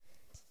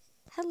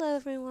Hello,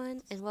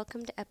 everyone, and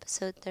welcome to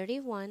episode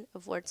 31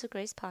 of Words of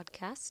Grace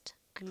podcast.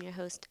 I'm your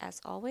host,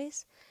 as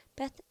always,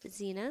 Beth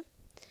Zena.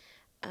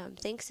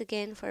 Thanks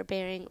again for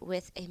bearing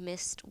with a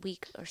missed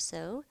week or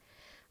so.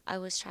 I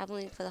was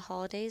traveling for the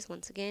holidays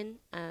once again,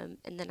 and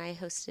then I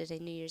hosted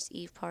a New Year's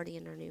Eve party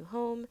in our new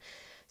home.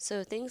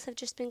 So things have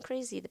just been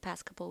crazy the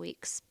past couple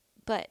weeks.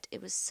 But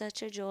it was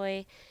such a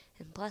joy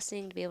and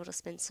blessing to be able to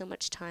spend so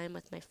much time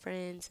with my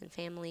friends and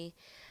family.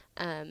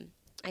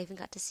 I even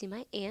got to see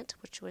my aunt,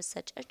 which was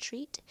such a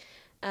treat.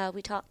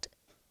 We talked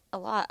a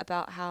lot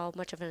about how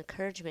much of an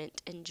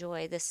encouragement and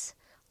joy this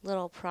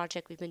little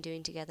project we've been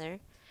doing together,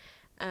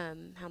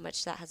 how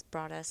much that has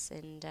brought us.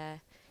 And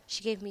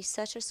she gave me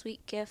such a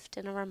sweet gift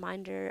and a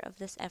reminder of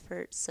this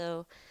effort.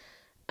 So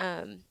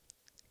it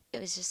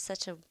was just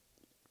such a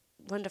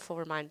wonderful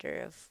reminder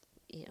of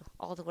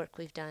all the work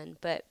we've done.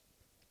 But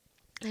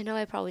I know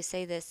I probably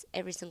say this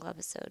every single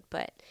episode,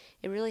 but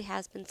it really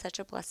has been such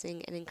a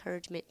blessing and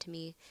encouragement to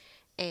me,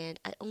 and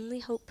I only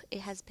hope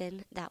it has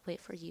been that way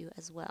for you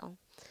as well.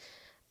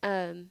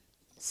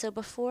 So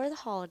before the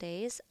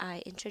holidays,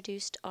 I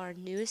introduced our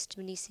newest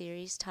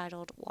mini-series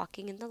titled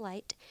Walking in the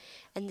Light,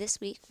 and this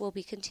week we'll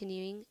be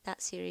continuing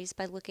that series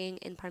by looking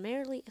in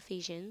primarily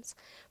Ephesians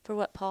for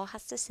what Paul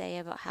has to say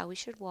about how we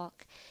should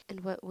walk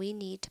and what we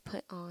need to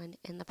put on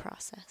in the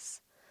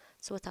process.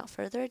 So without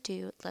further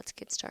ado, let's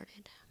get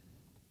started.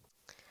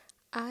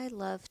 I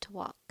love to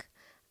walk.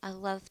 I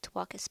love to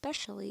walk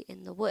especially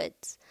in the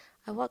woods.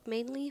 I walk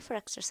mainly for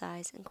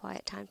exercise and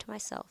quiet time to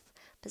myself,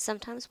 but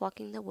sometimes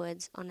walking the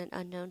woods on an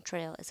unknown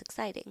trail is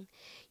exciting.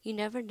 You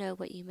never know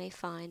what you may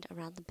find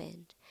around the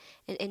bend,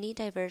 and any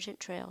divergent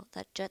trail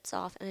that juts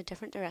off in a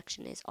different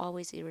direction is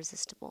always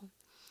irresistible.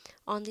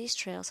 On these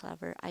trails,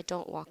 however, I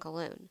don't walk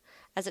alone.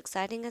 As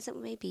exciting as it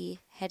may be,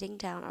 heading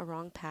down a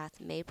wrong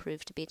path may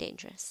prove to be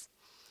dangerous.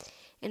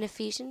 In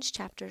Ephesians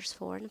chapters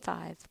 4 and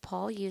 5,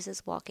 Paul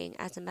uses walking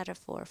as a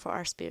metaphor for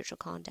our spiritual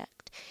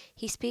conduct.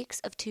 He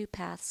speaks of two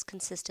paths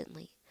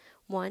consistently.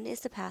 One is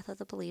the path of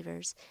the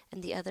believers,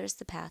 and the other is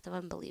the path of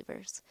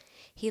unbelievers.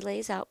 He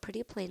lays out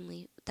pretty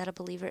plainly that a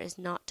believer is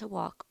not to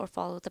walk or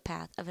follow the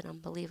path of an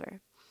unbeliever.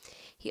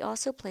 He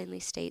also plainly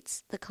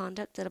states the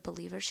conduct that a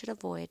believer should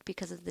avoid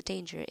because of the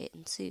danger it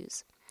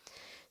ensues.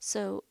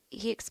 So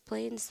he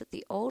explains that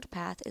the old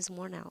path is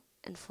worn out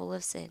and full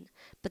of sin,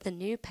 but the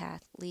new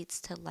path leads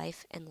to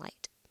life and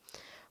light.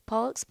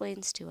 Paul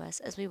explains to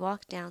us as we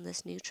walk down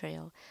this new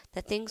trail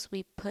that things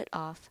we put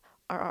off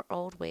are our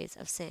old ways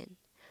of sin.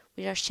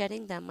 We are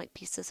shedding them like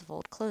pieces of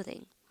old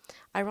clothing.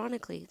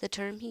 Ironically, the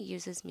term he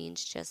uses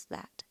means just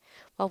that.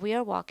 While we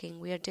are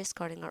walking, we are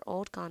discarding our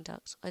old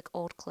conduct like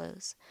old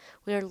clothes.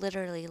 We are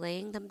literally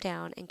laying them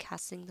down and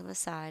casting them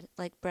aside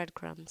like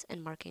breadcrumbs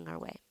and marking our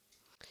way.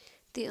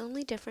 The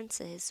only difference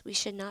is we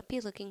should not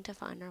be looking to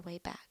find our way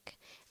back.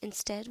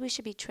 Instead, we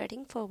should be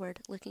treading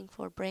forward, looking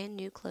for brand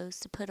new clothes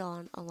to put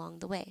on along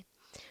the way.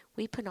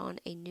 We put on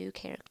a new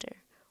character,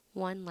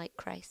 one like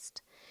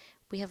Christ.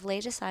 We have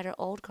laid aside our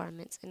old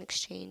garments in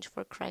exchange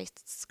for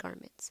Christ's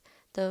garments,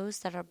 those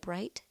that are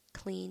bright,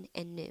 clean,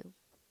 and new.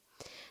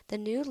 The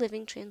New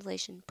Living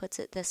Translation puts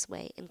it this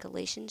way in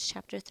Galatians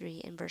chapter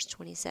 3 and verse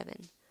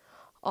 27.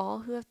 All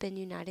who have been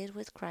united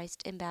with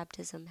Christ in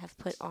baptism have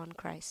put on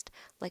Christ,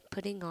 like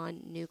putting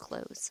on new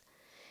clothes.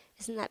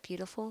 Isn't that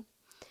beautiful?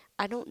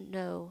 I don't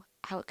know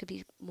how it could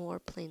be more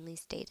plainly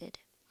stated.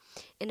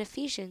 In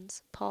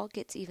Ephesians, Paul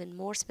gets even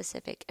more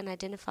specific and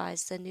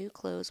identifies the new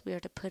clothes we are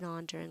to put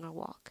on during our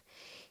walk.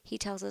 He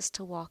tells us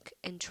to walk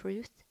in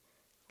truth,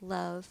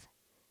 love,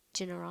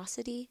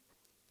 generosity,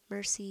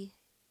 mercy,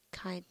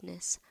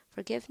 kindness,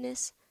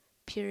 forgiveness,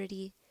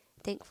 purity,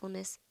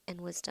 thankfulness,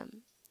 and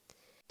wisdom.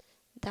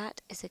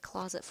 That is a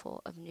closet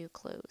full of new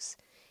clothes.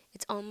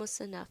 It's almost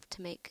enough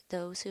to make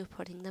those who are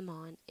putting them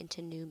on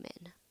into new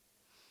men.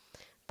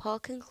 Paul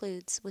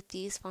concludes with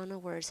these final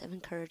words of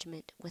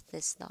encouragement with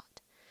this thought.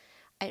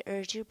 I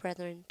urge you,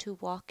 brethren, to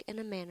walk in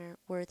a manner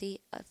worthy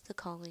of the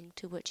calling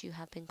to which you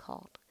have been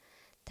called.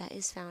 That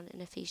is found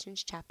in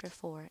Ephesians chapter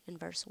 4 and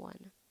verse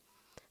 1.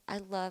 I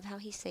love how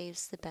he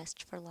saves the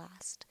best for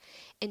last.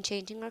 In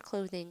changing our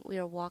clothing, we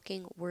are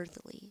walking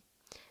worthily.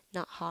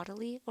 Not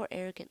haughtily or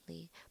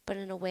arrogantly, but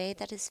in a way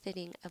that is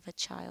fitting of a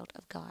child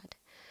of God,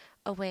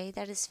 a way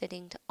that is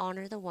fitting to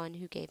honor the one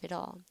who gave it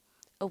all,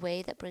 a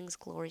way that brings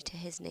glory to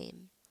his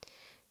name.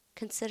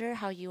 Consider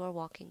how you are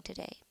walking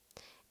today,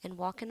 and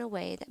walk in a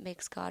way that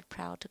makes God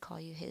proud to call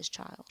you his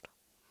child.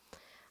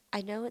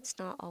 I know it's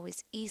not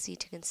always easy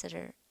to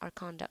consider our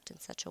conduct in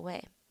such a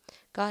way.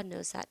 God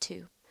knows that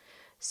too.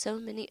 So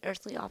many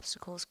earthly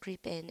obstacles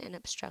creep in and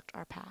obstruct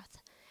our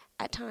path.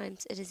 At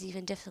times, it is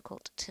even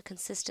difficult to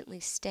consistently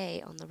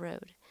stay on the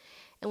road.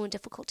 And when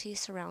difficulty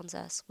surrounds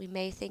us, we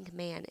may think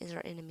man is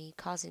our enemy,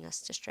 causing us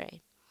to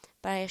stray.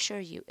 But I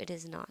assure you, it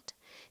is not.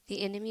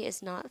 The enemy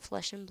is not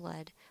flesh and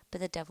blood, but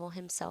the devil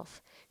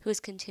himself, who is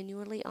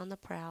continually on the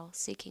prowl,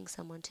 seeking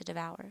someone to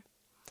devour.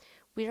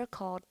 We are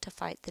called to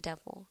fight the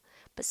devil,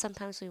 but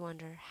sometimes we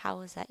wonder,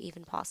 how is that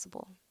even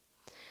possible?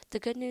 The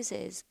good news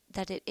is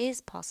that it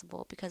is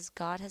possible because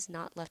God has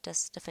not left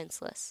us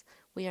defenseless.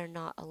 We are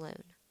not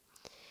alone.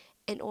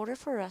 In order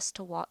for us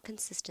to walk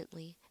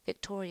consistently,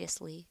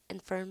 victoriously, and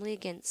firmly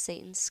against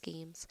Satan's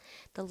schemes,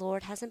 the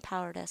Lord has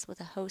empowered us with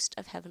a host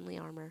of heavenly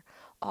armor.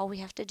 All we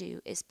have to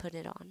do is put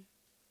it on.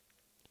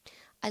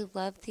 I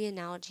love the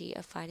analogy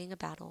of fighting a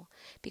battle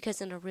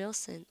because, in a real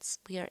sense,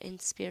 we are in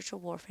spiritual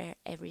warfare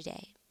every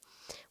day.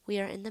 We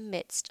are in the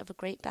midst of a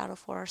great battle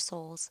for our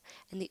souls,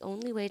 and the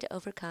only way to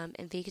overcome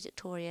and be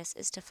victorious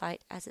is to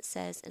fight, as it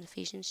says in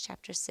Ephesians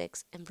chapter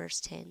 6 and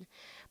verse 10,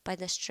 by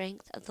the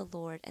strength of the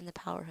Lord and the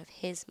power of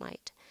His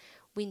might.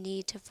 We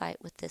need to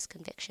fight with this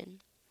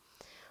conviction.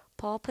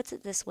 Paul puts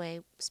it this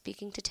way,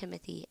 speaking to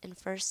Timothy in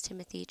 1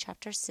 Timothy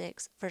chapter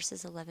 6,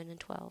 verses 11 and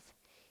 12.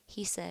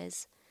 He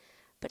says,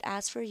 "But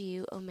as for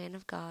you, O man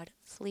of God,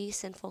 flee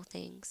sinful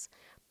things.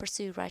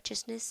 Pursue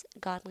righteousness,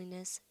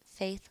 godliness,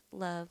 faith,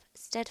 love,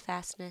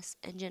 steadfastness,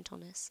 and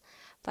gentleness.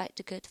 Fight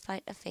the good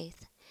fight of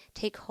faith.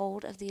 Take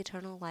hold of the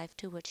eternal life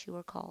to which you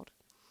were called."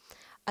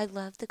 I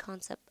love the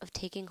concept of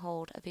taking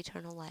hold of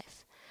eternal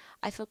life.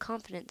 I feel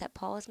confident that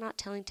Paul is not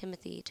telling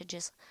Timothy to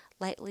just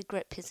lightly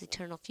grip his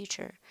eternal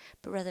future,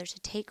 but rather to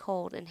take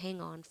hold and hang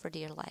on for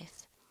dear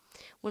life.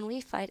 When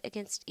we fight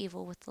against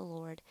evil with the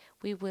Lord,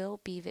 we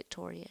will be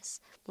victorious.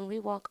 When we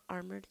walk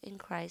armored in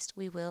Christ,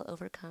 we will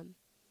overcome.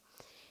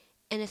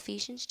 In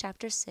Ephesians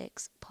chapter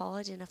 6, Paul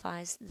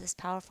identifies this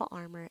powerful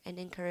armor and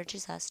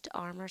encourages us to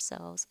arm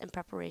ourselves in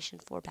preparation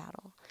for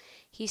battle.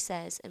 He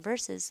says in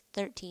verses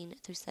 13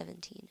 through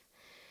 17,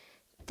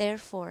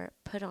 "Therefore,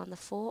 put on the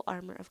full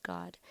armor of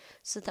God,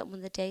 so that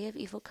when the day of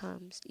evil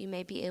comes, you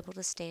may be able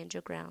to stand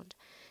your ground.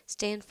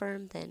 Stand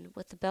firm then,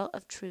 with the belt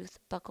of truth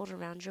buckled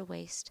around your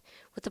waist,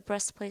 with the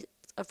breastplate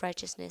of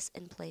righteousness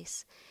in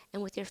place,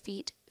 and with your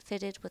feet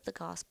fitted with the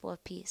gospel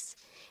of peace.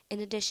 In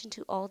addition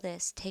to all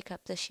this, take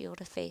up the shield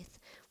of faith,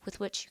 with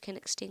which you can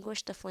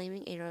extinguish the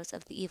flaming arrows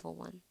of the evil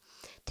one.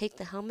 Take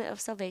the helmet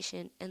of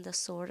salvation and the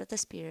sword of the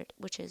Spirit,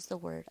 which is the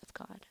word of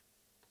God."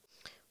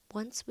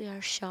 Once we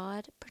are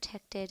shod,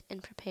 protected,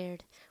 and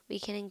prepared, we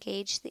can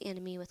engage the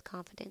enemy with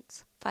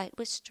confidence, fight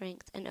with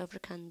strength, and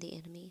overcome the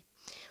enemy.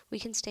 We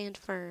can stand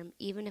firm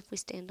even if we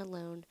stand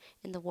alone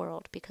in the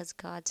world because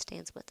God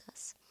stands with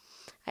us.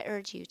 I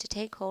urge you to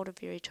take hold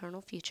of your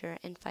eternal future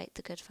and fight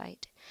the good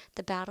fight.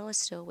 The battle is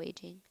still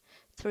waging.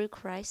 Through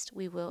Christ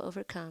we will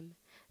overcome.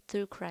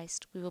 Through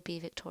Christ we will be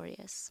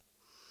victorious.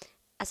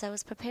 As I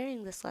was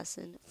preparing this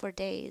lesson, for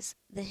days,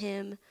 the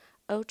hymn,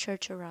 "O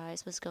Church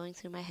Arise," was going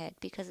through my head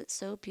because it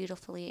so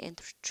beautifully and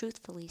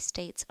truthfully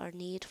states our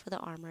need for the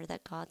armor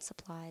that God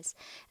supplies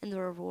and the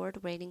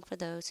reward waiting for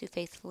those who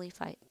faithfully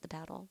fight the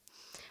battle.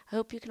 I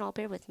hope you can all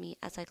bear with me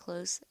as I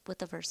close with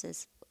the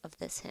verses of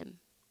this hymn.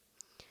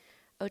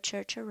 O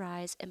church,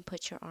 arise and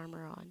put your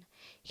armor on.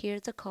 Hear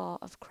the call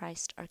of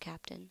Christ our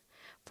captain.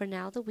 For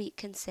now the weak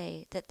can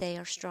say that they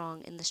are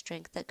strong in the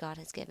strength that God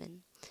has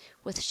given.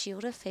 With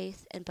shield of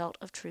faith and belt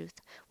of truth,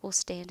 we'll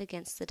stand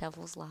against the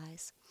devil's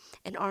lies.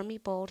 An army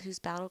bold whose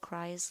battle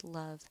cry is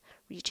love,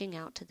 reaching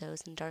out to those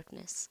in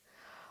darkness.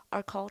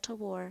 Our call to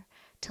war,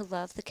 to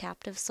love the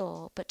captive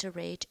soul, but to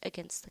rage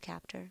against the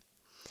captor.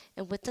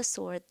 And with the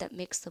sword that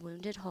makes the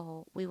wounded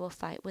whole, we will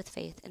fight with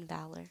faith and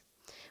valor.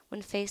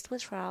 When faced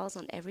with trials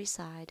on every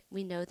side,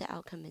 we know the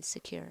outcome is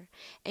secure,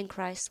 and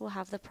Christ will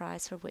have the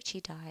prize for which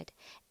he died,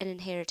 an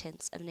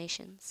inheritance of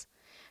nations.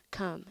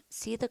 Come,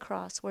 see the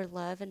cross where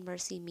love and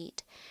mercy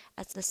meet,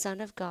 as the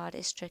Son of God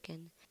is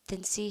stricken.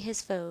 Then see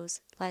his foes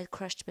lie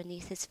crushed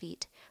beneath his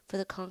feet, for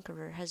the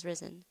conqueror has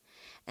risen.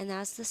 And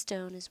as the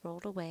stone is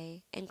rolled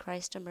away, and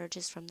Christ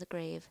emerges from the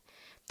grave,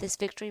 this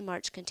victory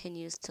march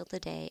continues till the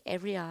day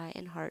every eye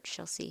and heart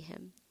shall see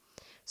him.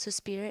 So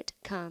Spirit,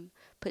 come,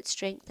 put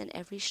strength in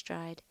every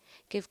stride,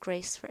 give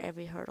grace for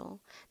every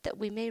hurdle, that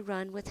we may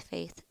run with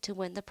faith to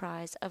win the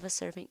prize of a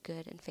servant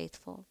good and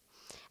faithful.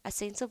 As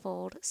saints of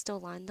old still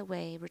line the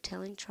way,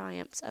 retelling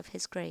triumphs of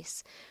his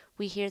grace,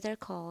 we hear their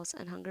calls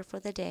and hunger for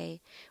the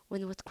day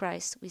when with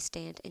Christ we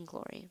stand in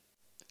glory.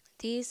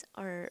 These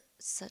are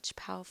such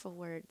powerful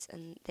words,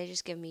 and they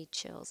just give me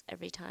chills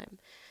every time.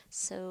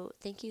 So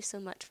thank you so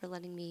much for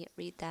letting me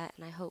read that,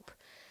 and I hope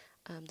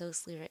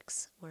those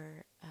lyrics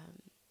were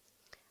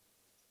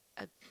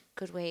a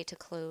good way to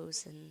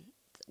close and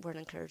were an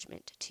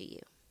encouragement to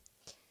you.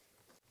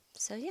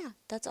 So yeah,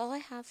 that's all I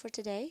have for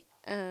today.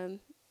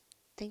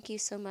 Thank you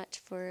so much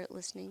for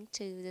listening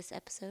to this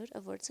episode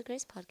of Words of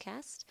Grace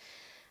podcast.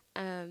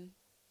 I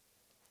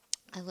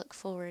look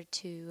forward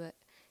to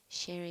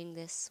sharing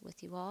this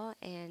with you all,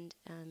 and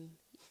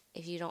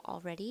if you don't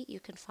already, you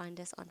can find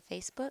us on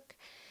Facebook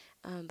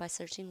by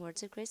searching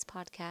Words of Grace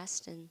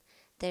podcast, and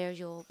there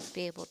you'll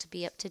be able to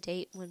be up to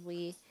date when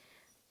we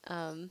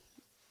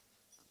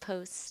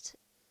post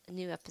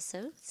new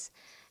episodes.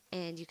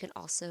 And you can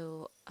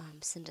also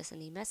send us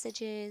any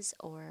messages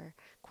or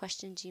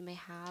questions you may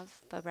have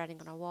by writing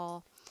on our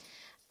wall.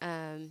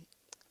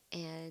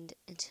 And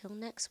until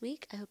next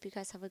week, I hope you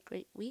guys have a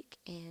great week,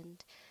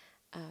 and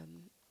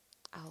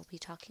I'll be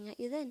talking at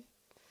you then.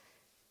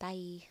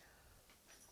 Bye.